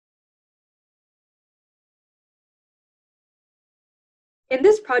In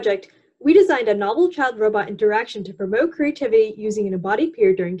this project, we designed a novel child-robot interaction to promote creativity using an embodied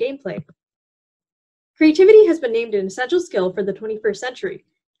peer during gameplay. Creativity has been named an essential skill for the 21st century.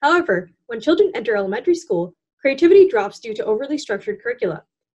 However, when children enter elementary school, creativity drops due to overly structured curricula.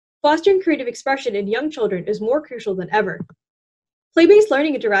 Fostering creative expression in young children is more crucial than ever. Play-based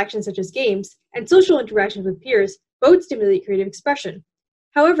learning interactions such as games and social interactions with peers both stimulate creative expression.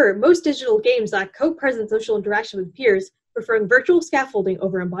 However, most digital games lack co-present social interaction with peers, preferring virtual scaffolding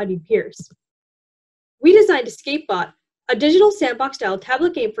over embodied peers. We designed EscapeBot, a digital sandbox-style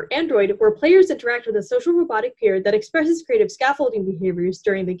tablet game for Android where players interact with a social robotic peer that expresses creative scaffolding behaviors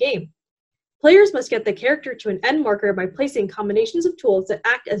during the game. Players must get the character to an end marker by placing combinations of tools that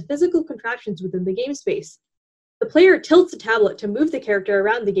act as physical contraptions within the game space. The player tilts the tablet to move the character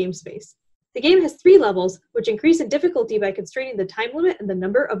around the game space. The game has 3 levels, which increase in difficulty by constraining the time limit and the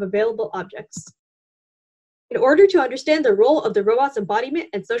number of available objects. In order to understand the role of the robot's embodiment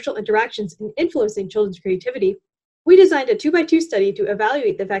and social interactions in influencing children's creativity, we designed a 2x2 study to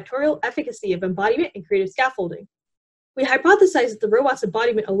evaluate the factorial efficacy of embodiment and creative scaffolding. We hypothesized that the robot's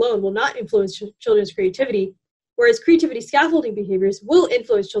embodiment alone will not influence children's creativity, whereas creativity scaffolding behaviors will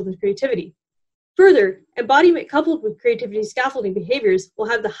influence children's creativity. Further, embodiment coupled with creativity scaffolding behaviors will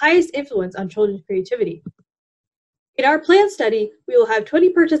have the highest influence on children's creativity. In our planned study, we will have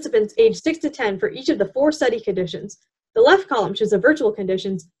 20 participants aged 6 to 10 for each of the 4 study conditions. The left column shows the virtual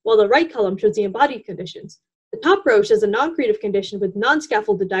conditions, while the right column shows the embodied conditions. The top row shows a non-creative condition with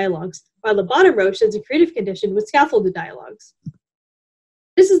non-scaffolded dialogues, while the bottom row shows a creative condition with scaffolded dialogues.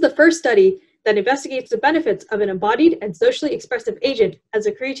 This is the first study that investigates the benefits of an embodied and socially expressive agent as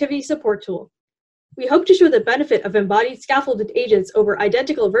a creativity support tool. We hope to show the benefit of embodied scaffolded agents over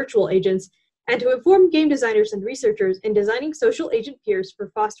identical virtual agents and to inform game designers and researchers in designing social agent peers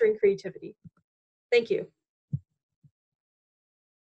for fostering creativity. Thank you.